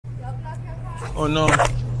Oh no.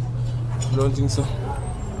 Don't think so.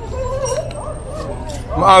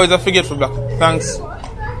 I'm always a forgetful black. Thanks.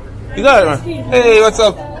 You got it, man. Hey, what's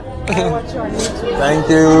up? Thank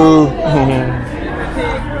you.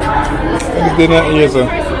 What's dinner here, sir?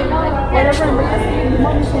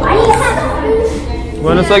 Go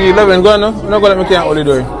on, Sagi, 11. Go on, no? I'm not going to let me can't hold the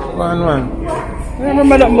door. Go on, man. I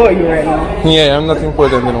remember that about you right now. Yeah, I'm not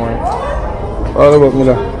important anymore. All about me,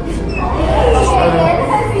 though.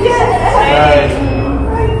 Right.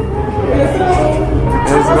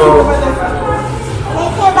 Let's go.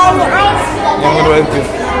 I'm going to ice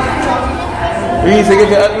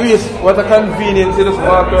cream. Reese, what a convenience. You just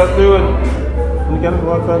walk across the road. You can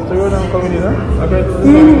walk across the road and come in, huh?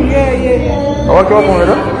 Yeah. I walk you up on it,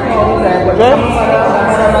 huh? Okay?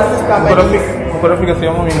 I'm going to figure see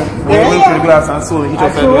your mommy, no? Yeah. You the glass and so each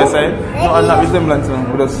side to the side. No, I'm not resemblance, no.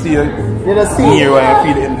 We just see it near where I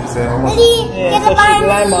feel it in this. Daddy, can you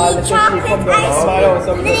buy me chocolate ice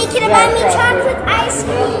cream? Daddy, can you buy me chocolate ice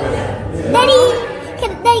cream? Daddy,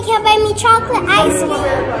 can you buy me chocolate ice cream?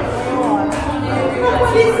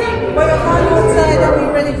 But you're going outside and we're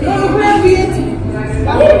ready for you.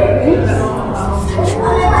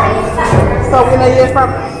 So we're going to hear from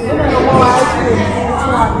more ice cream.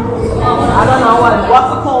 I don't know what's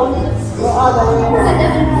the cone? What other way?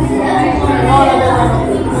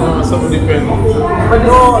 Something different. But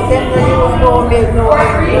no, definitely no milk, no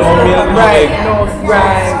right.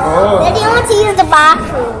 Oh. Daddy, I want to use the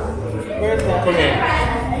bathroom. Come here.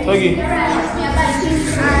 Soggy.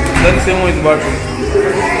 That's the same way it's bathroom.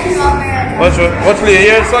 Watch Leo.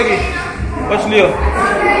 Here, Soggy. Watch Leo.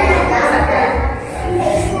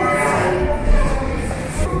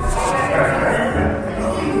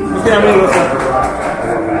 Okay, I'm going to go.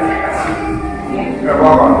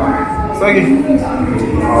 Soggy.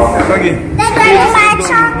 Daddy, can I buy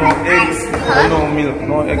chocolate ice cream? No milk,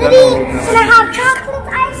 no egg, Daddy, no milk. can I have chocolate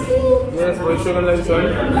ice cream? Yes, for sugar like son.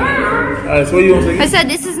 Alright, so what you want to I said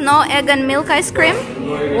this is no egg and milk ice cream.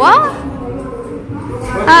 What?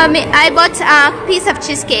 I bought a piece of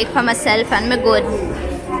cheesecake for myself and me good.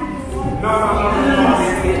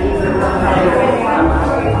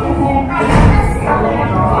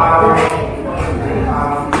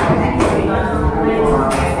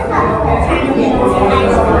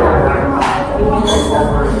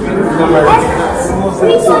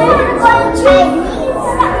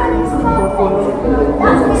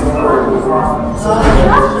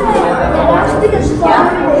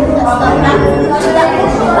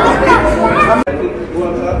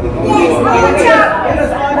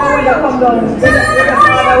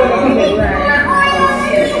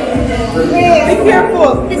 Be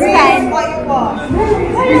careful. It's fine.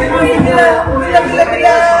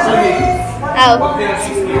 Oh.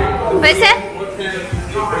 What is it?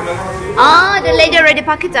 Oh, the lady already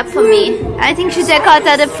packed it up for me. I think she took out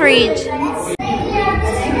of the fridge.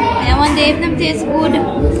 I wonder if them taste good.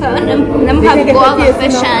 Them have guava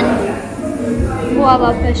passion.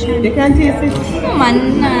 Guava passion. You can't taste it. No man.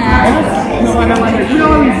 No one.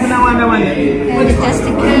 The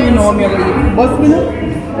testicles. You know me already. But you know,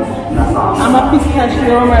 I'm a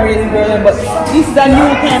pistachio married girl, but this is a new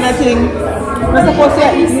kind of thing. We're supposed to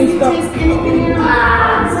eat new stuff.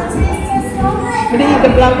 But they eat the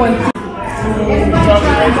black one.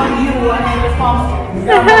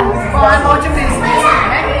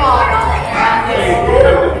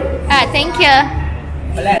 Thank you.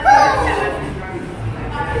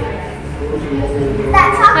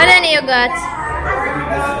 What then you got?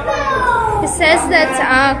 It says that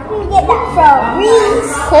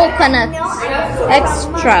coconut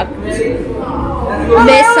extract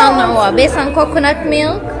based on coconut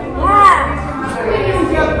milk.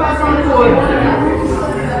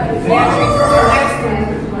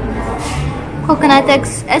 Coconut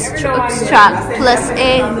extract plus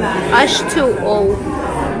a H2O.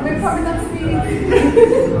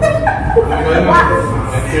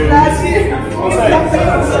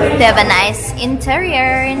 They have a nice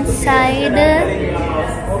interior inside.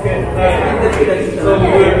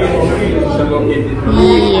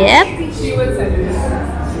 Yep.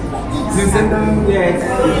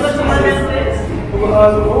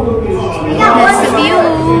 That's the view.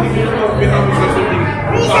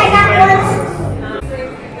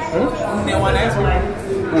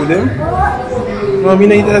 Who, them? No, I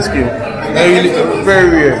mean I eat ice cream. I really, very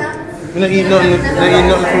rare. I don't eat nothing to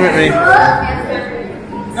make me.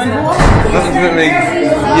 Nothing to make me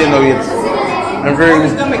gain no weight. I'm very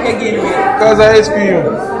weak. Because I ice cream.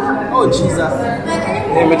 Oh Jesus.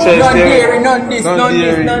 Yeah, my child None dairy, none this, none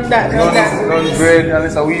this, none that, none that. None bread,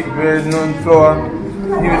 unless a wheat bread, none flour.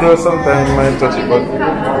 Even though sometimes you might touch it, but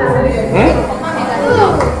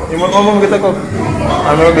You want to get a cup?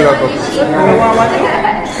 I'm a bigger cup.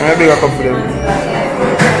 I'm a bigger cup for them.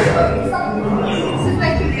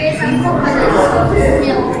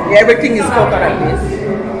 Yeah, everything is coconut based.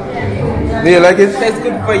 Do you like it? That's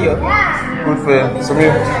good for you. Good for you. So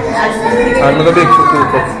I'm going to bake for 2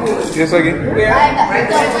 cups. Yes, again?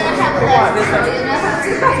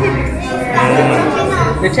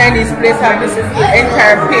 The Chinese place have this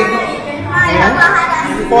entire pig.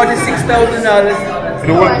 $46,000.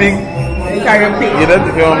 The whole pig? Entire pig. Yeah, that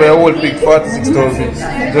if you want to buy a whole pig, 46,000.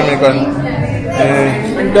 Jamaican.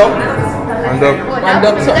 And duck. And duck. And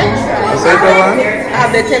duck something. What's that one? I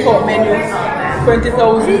have the takeout menu.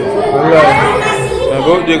 20,000. Alright. Now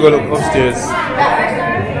go there, go look upstairs.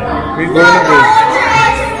 We go in the place.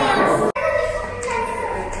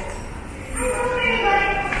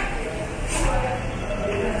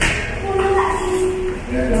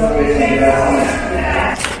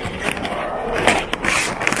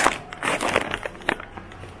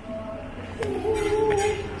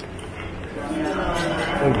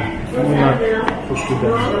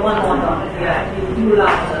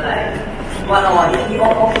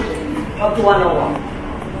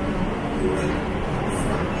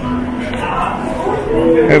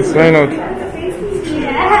 Let's sign out.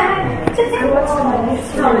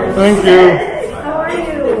 Thank you. How are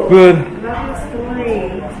you? Good. Love the story.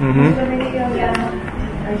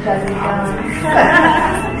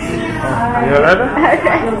 You alright?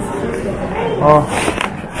 Oh,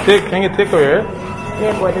 can you take away?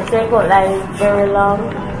 Yeah, but the takeout line is very long.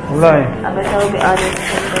 Lie. I bet I'll be honest.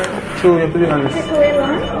 True, you have to be honest.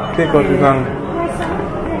 Takeout is long.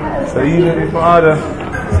 So even if you order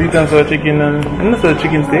sweet and sour chicken and not sour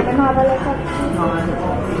chicken steak.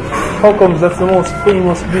 How comes that's the most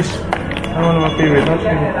famous dish? And one of my favorites, not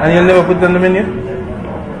favorite. And you'll never put it on the menu?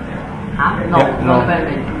 No, yeah,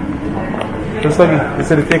 no. Just like you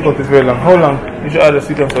said the takeout is very long. How long? You should order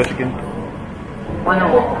sweet and sour chicken. 1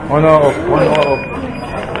 hour. 1 hour up, 1 hour up.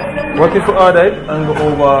 What if you order it and go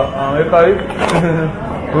over, what do you call it?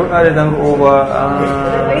 Go order it and go over,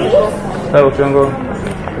 that what you go.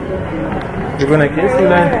 You're going to KFC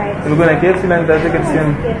line? You're going to KFC line that you can see him?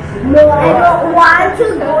 No, I don't want to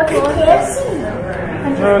go to KFC.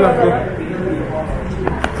 No, let's go.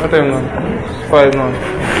 What time now? 5 now.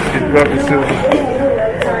 It's rapid still.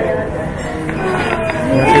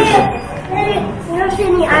 You don't see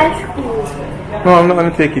any ice cream. No, I'm not going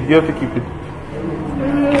to take it. You have to keep it.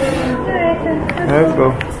 Let's go.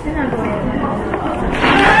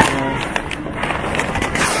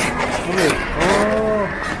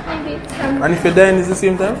 And if you're dying, it's the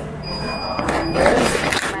same time?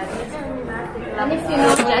 And if you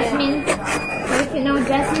know Jasmine, if you know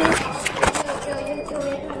Jasmine,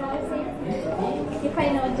 if I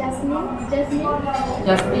know Jasmine,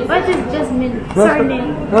 what is Jasmine? Surname?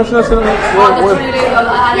 No. I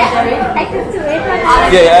could do it.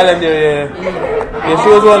 Yeah, Island, yeah. She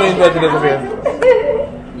was one who invited us here.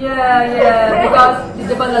 Yeah, because the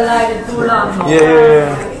Jabal live is too long. Yeah.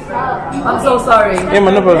 I'm so sorry. Yeah,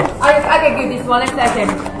 man, no problem. I can give this one second.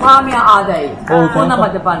 Mommy and Ade. Phone number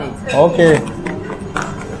upon it.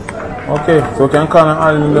 Okay, so can call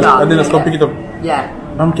and then just come pick it up. Yeah.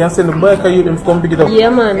 Can send the bike or you them come pick it up? Yeah,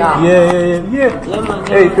 man. Yeah. Man.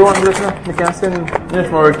 Hey, if you want this now, you can send me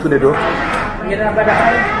from work today though.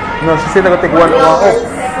 No, she said I gotta take 1 hour off.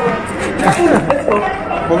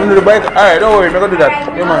 But we need the bike. Alright, don't worry, I'm gonna do that.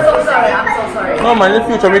 Yeah, man. I'm so sorry. No, man, in the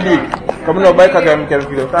future we do it. Come on, bike again, can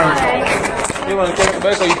pick it up. Thanks. Yeah, man, come the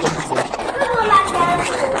bike or you come pick it up.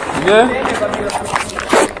 Yeah?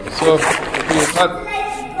 So, it's hot.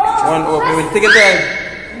 1 hour, maybe take it time.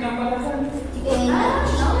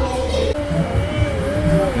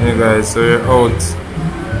 Hey guys, so we're out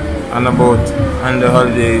and about on the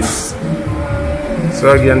holidays. So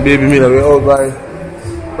again, baby Miller, we're out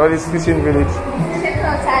by this fishing village.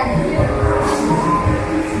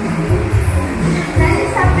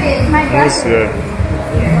 Yes, yeah.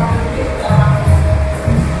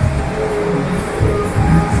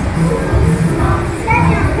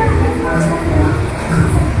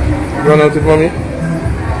 You want out it for me?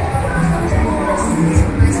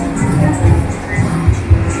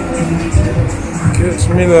 Yes,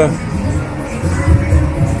 Miller.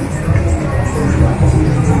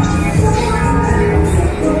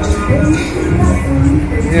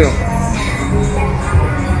 Yeah.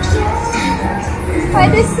 Why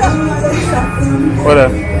this so? What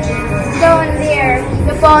up? Down there,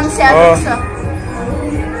 the bones are so.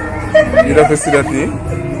 You have to see that thing?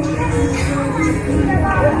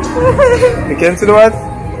 You can see the what?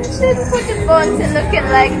 You should put the bones and look it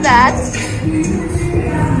like that.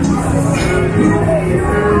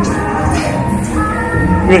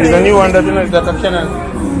 Wait, is the new one that you know is that a Canon?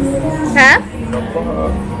 Huh?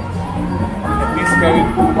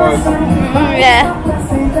 Yeah.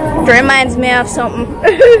 It reminds me of something.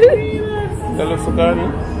 That looks so good.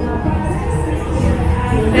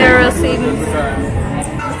 Yeah, we'll see.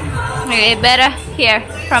 Okay, better here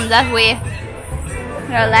from that way.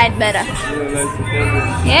 Your light better.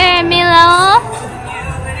 Yeah, Mila.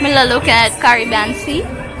 Mila looking at Caribbean Sea.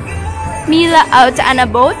 Mila out on a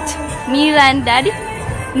boat. Mila and Daddy.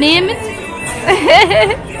 Name it.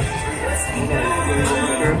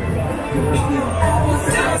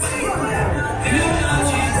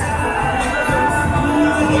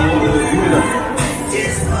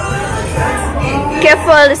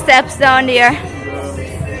 Careful the steps down there.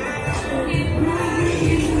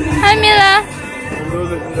 Hi Mila.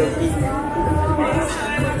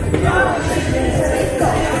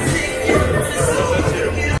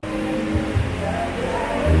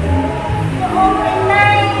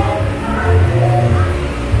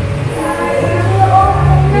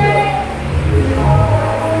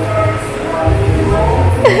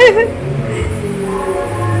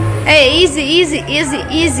 Hey, easy, easy, easy,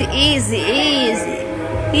 easy, easy, easy,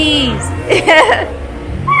 easy.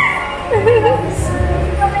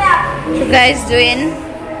 What you guys doing?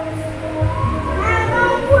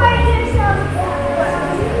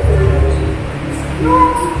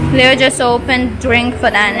 Leo just opened drink for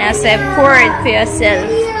that and I said pour it for yourself.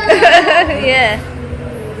 Yeah.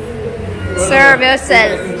 Serve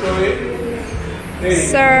yourself.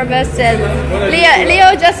 Serve yourself.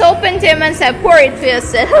 Leo just opened him and said pour it for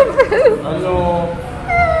yourself.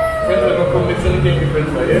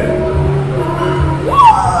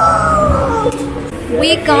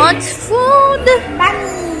 We got food.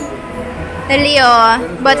 Leo,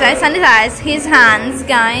 but I sanitize his hands,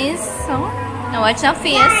 guys. So now watch your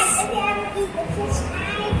face.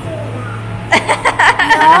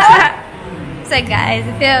 So guys,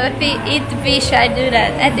 if you eat fish, I do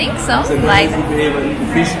that. I think so. So like if you ever eat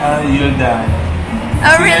fish, you'll die.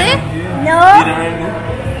 Oh really? No.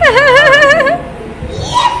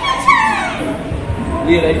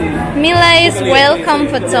 Mila is well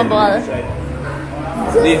comfortable.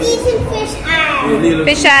 Who's eating fish eye?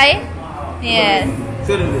 Fish eye? Yeah.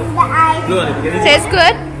 The eye. Tastes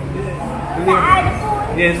good? The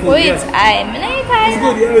eye. Yes, Who eats eye? Mila eats eye.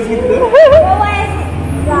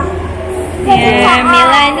 Yeah,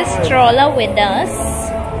 Mila in the stroller with us.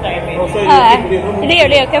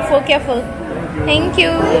 Leo, careful, careful. Thank you.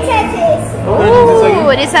 Oh,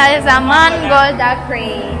 this is a mango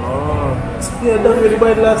daiquiri.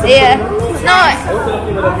 Yeah.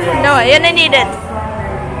 No, you don't need it.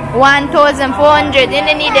 1,400, you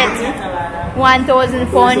don't need it.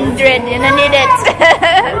 1,400, you don't need it.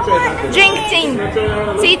 Drink thing.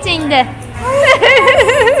 See thing there. I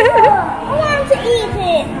want to eat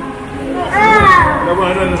it.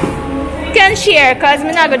 Can share, cause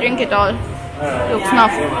me not gonna drink it all. Looks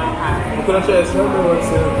nothing.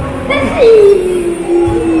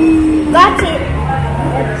 Got it.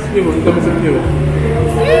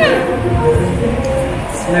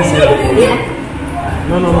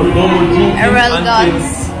 Arrel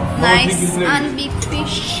guts. Nice and big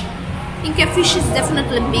fish. I think your fish is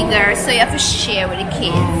definitely bigger, so you have to share with the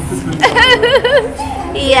kids.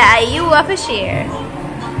 Yeah, you have to share.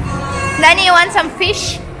 Danny, you want some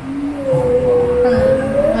fish?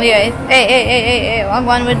 Yeah. Hey, I'm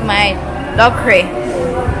going with my dog cray.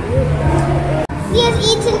 He is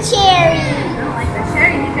eating cherry.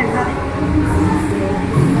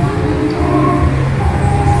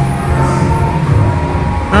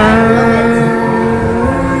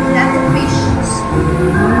 That's a fish.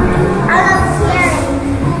 I love cherry.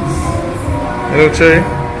 Hello, Cherry.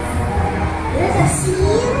 There's a seed.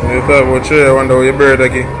 You thought about Cherry, I wonder where your bird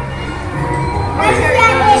again.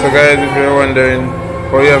 So guys, if you're wondering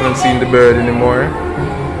why you haven't seen the bird anymore,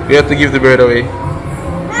 you have to give the bird away.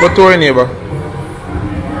 But to our neighbor.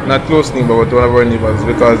 Not close neighbor, but to one of our neighbors,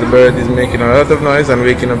 because the bird is making a lot of noise and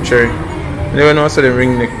waking up Cherry. You never know, so they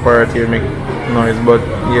ring the parrot here make noise, but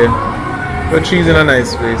yeah. But she's in a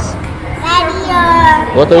nice place.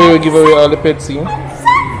 What are we give away all the pets, see?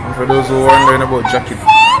 And for those who are wondering about jacket,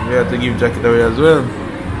 we have to give jacket away as well.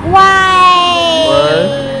 Why?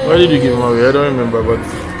 Why did you give him away? I don't remember, but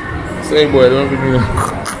say boy, don't give me.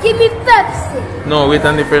 Give me Pepsi. No, wait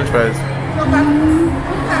on the French fries.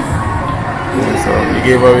 So we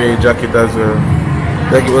gave away a jacket as well.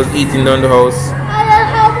 Like it was eating down the house.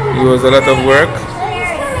 It was a lot of work,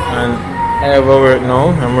 and I have a work now.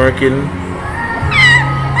 I'm working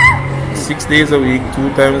 6 days a week, 2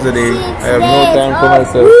 times a day. I have no time for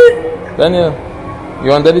myself. Daniel, you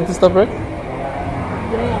want Daddy to stop, right?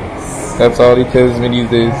 Yes. That's all he tells me these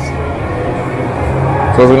days.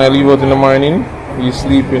 So when I leave out in the morning, he's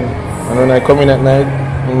sleeping. And when I come in at night,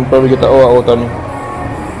 he'll probably get an hour out of me.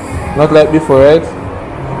 Not like before, right?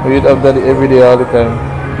 We would have daddy every day all the time.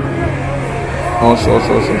 Oh, so.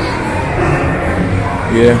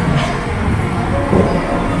 Yeah.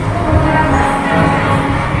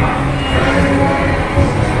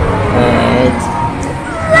 Alright.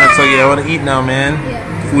 So yeah, I want to eat now, man.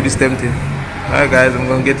 Yeah. Food is tempting. Alright guys, I'm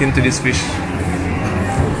going to get into this fish.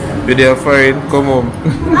 If they are fine, come home.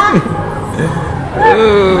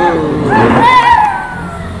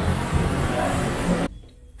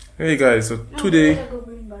 Hey guys, so today...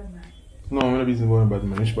 No, I'm not busy about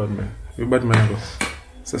Batman. Which Batman? Where Batman go?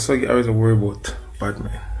 So I always worry about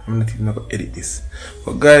Batman. I'm not even gonna edit this.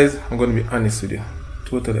 But guys, I'm gonna be honest with you.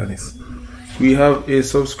 Totally honest. We have a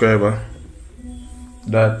subscriber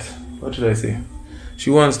that, what should I say? She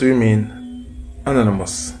wants to remain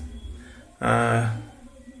anonymous.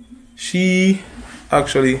 She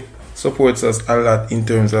actually supports us a lot in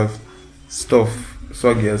terms of stuff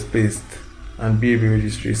Swaggy has placed and baby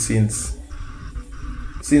registry since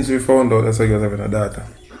we found out that Swaggy was having a daughter.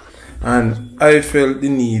 And I felt the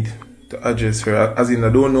need to address her, as in I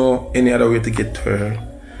don't know any other way to get to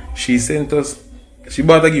her. She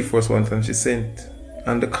bought a gift for us once and she sent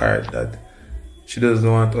on the card that she doesn't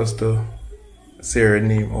want us to say her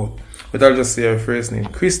name out. But I'll just say her first name.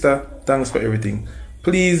 Krista, thanks for everything.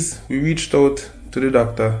 Please, we reached out to the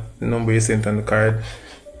doctor, the number you sent on the card.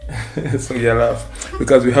 So you laugh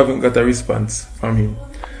because we haven't got a response from him.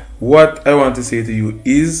 What I want to say to you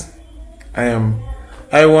is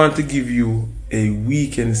I want to give you a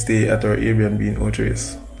weekend stay at our Airbnb in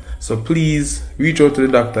Otres. So please reach out to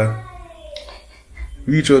the doctor.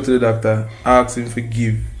 Ask him to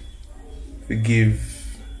give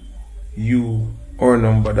you our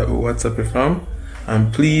number that we WhatsApp you from.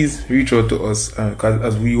 And please reach out to us because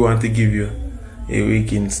as we want to give you a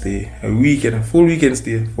weekend stay, a full weekend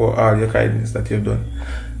stay for all your kindness that you've done.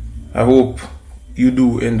 I hope you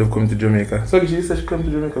do end up coming to Jamaica. So she said she came to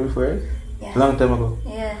Jamaica before, right? Yeah. Long time ago.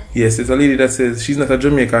 Yeah. Yes, it's a lady that says she's not a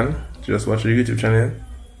Jamaican. She just watched the YouTube channel.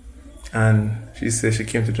 And she says she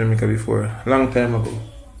came to Jamaica before, long time ago.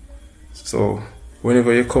 So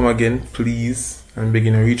whenever you come again, please, I'm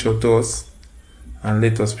begging you, reach out to us and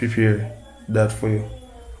let us prepare that for you.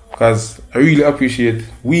 Because I really appreciate,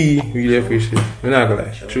 we really appreciate. We're not gonna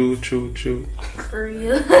lie. True. For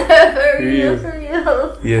real. For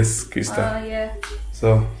real. Yes, Krista. Yeah.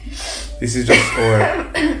 So this is just our,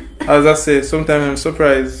 as I say, sometimes I'm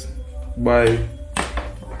surprised by,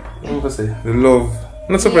 what was I say, the love.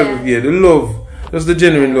 Not surprised, yeah, the love. Just the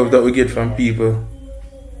genuine love that we get from people.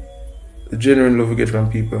 The genuine love we get from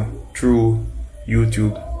people through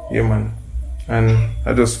YouTube. Yeah, man. And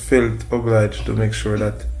I just felt obliged to make sure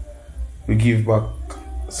that we give back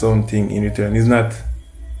something in return. It's not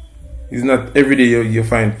every day you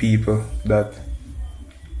find people that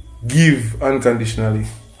give unconditionally.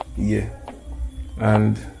 Yeah.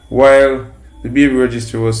 And while the baby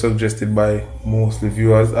registry was suggested by mostly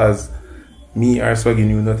viewers, as me or Swaggy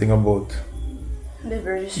knew nothing about baby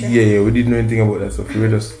registry. Yeah, we didn't know anything about that stuff. We were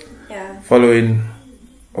just following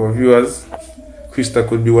our viewers. Krista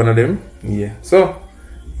could be one of them. Yeah. So,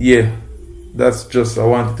 yeah. That's just, I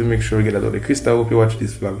wanted to make sure we get that out there. Krista, I hope you watch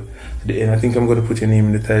this vlog to the end. I think I'm going to put your name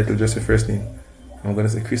in the title, just your first name. I'm going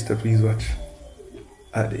to say, Krista, please watch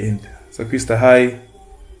at the end. So, Krista, hi.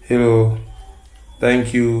 Hello.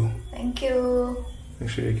 Thank you. Thank you. Make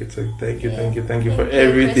sure you get to thank you for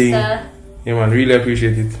everything. Krista. Yeah, man, really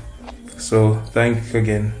appreciate it. So, thank you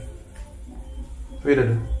again. Wait a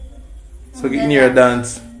minute. So, get near a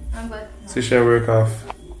dance. I'm good. So, shall work off.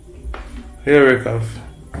 Here, work off.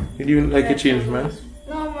 You didn't like a change, man?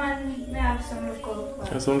 No, man, I have some local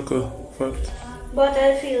fact. That's some cool fact. But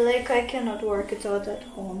I feel like I cannot work it out at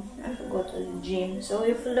home. I have to go to the gym. So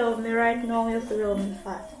if you love me right now, you have to love me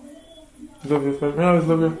fat. Love you, fat. I always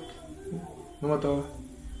love you. No matter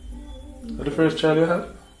what. Are the first child you had?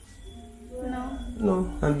 No.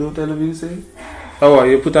 No. And don't tell me you say? Oh, what,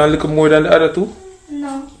 you put on a little more than the other two?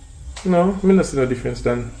 No. No, I don't see no difference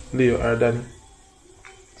than Leo or Danny.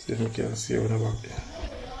 See if we can see one about there.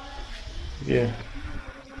 Yeah.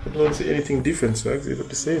 I don't see anything different, so I actually look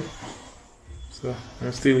the same. So,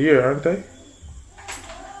 I'm still here, aren't I?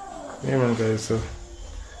 Yeah, man, guys. So,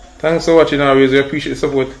 thanks for watching always. We appreciate the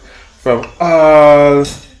support from all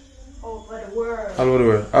over the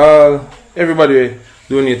world. Everybody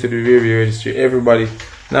donate to the baby registry. Everybody.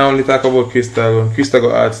 Now only talk about Krista alone. Krista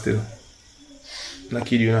got art still. Nah,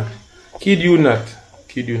 kid you not.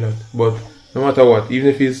 But no matter what, even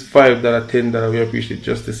if it's $5, $10, we appreciate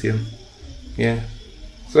just the same. Yeah.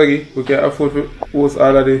 Swaggy, we can afford to host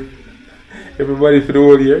all of the everybody for the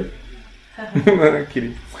whole year. I'm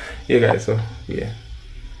kidding. Yeah guys, so yeah.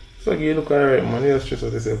 Swaggy, you look alright man, you just stress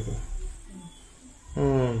out yourself.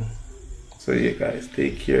 So yeah guys,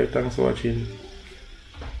 take care, thanks for watching.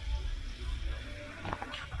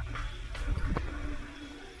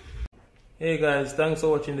 Hey guys, thanks for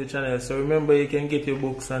watching the channel. So remember you can get your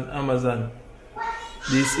books on Amazon.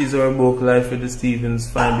 This is our book, Life with the Stevens,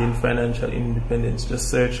 Finding Financial Independence. Just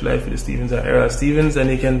search Life with the Stevens or Errol Stevens and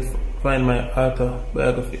you can find my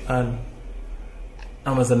autobiography on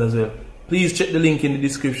Amazon as well. Please check the link in the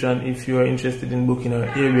description if you are interested in booking our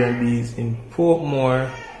Airbnbs in Portmore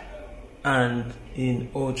and in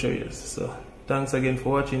Orchards. So thanks again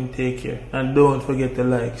for watching, take care, and don't forget to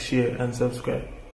like, share and subscribe.